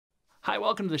Hi,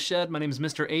 welcome to The Shed. My name is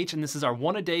Mr. H, and this is our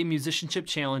one-a-day musicianship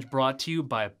challenge brought to you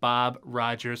by Bob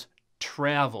Rogers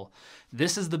Travel.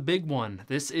 This is the big one.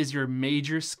 This is your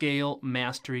major scale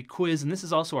mastery quiz, and this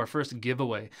is also our first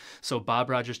giveaway. So Bob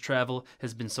Rogers Travel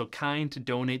has been so kind to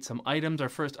donate some items. Our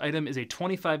first item is a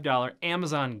 $25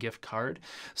 Amazon gift card.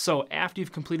 So after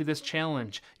you've completed this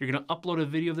challenge, you're going to upload a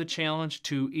video of the challenge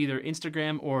to either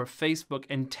Instagram or Facebook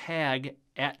and tag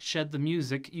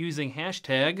 @ShedTheMusic using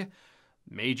hashtag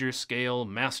Major Scale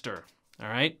Master. All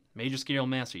right, Major Scale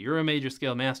Master. You're a Major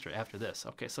Scale Master after this.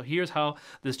 Okay, so here's how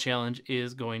this challenge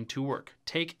is going to work.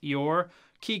 Take your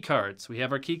key cards. We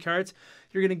have our key cards.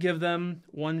 You're going to give them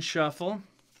one shuffle.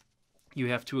 You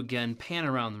have to, again, pan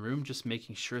around the room, just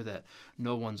making sure that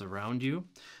no one's around you.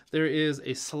 There is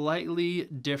a slightly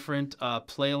different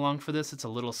play along for this. It's a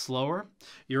little slower.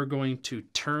 You're going to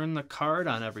turn the card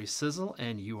on every sizzle,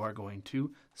 and you are going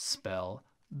to spell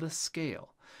the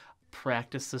scale.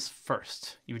 Practice this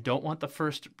first. You don't want the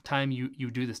first time you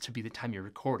do this to be the time you're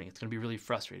recording. It's going to be really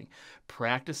frustrating.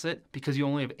 Practice it because you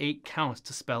only have 8 counts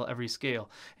to spell every scale,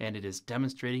 and it is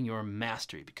demonstrating your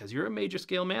mastery because you're a major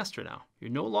scale master now.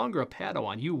 You're no longer a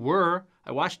Padawan. You were.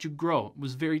 I watched you grow. It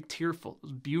was very tearful. It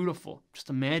was beautiful. Just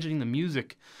imagining the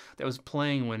music that was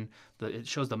playing when it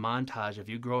shows the montage of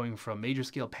you growing from major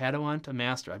scale Padawan to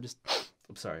master.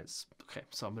 I'm sorry. Okay,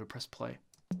 so I'm going to press play.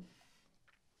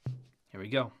 Here we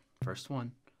go. First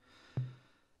one.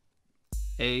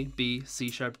 A, B,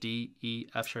 C sharp, D, E,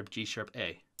 F sharp, G sharp,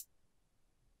 A.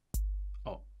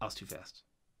 Oh, I was too fast.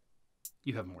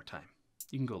 You have more time.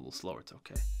 You can go a little slower, it's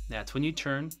okay. That's when you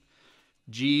turn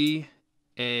G,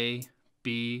 A,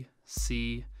 B,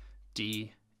 C,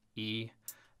 D, E,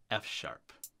 F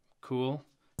sharp. Cool.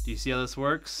 Do you see how this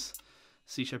works?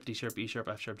 C sharp, D sharp, E sharp,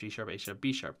 F sharp, G sharp, A sharp,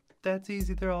 B sharp. That's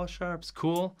easy, they're all sharps.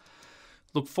 Cool.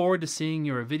 Look forward to seeing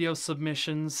your video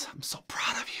submissions. I'm so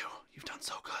proud of you. You've done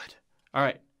so good. All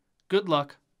right, good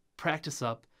luck. Practice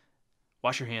up.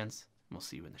 Wash your hands, and we'll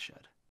see you in the shed.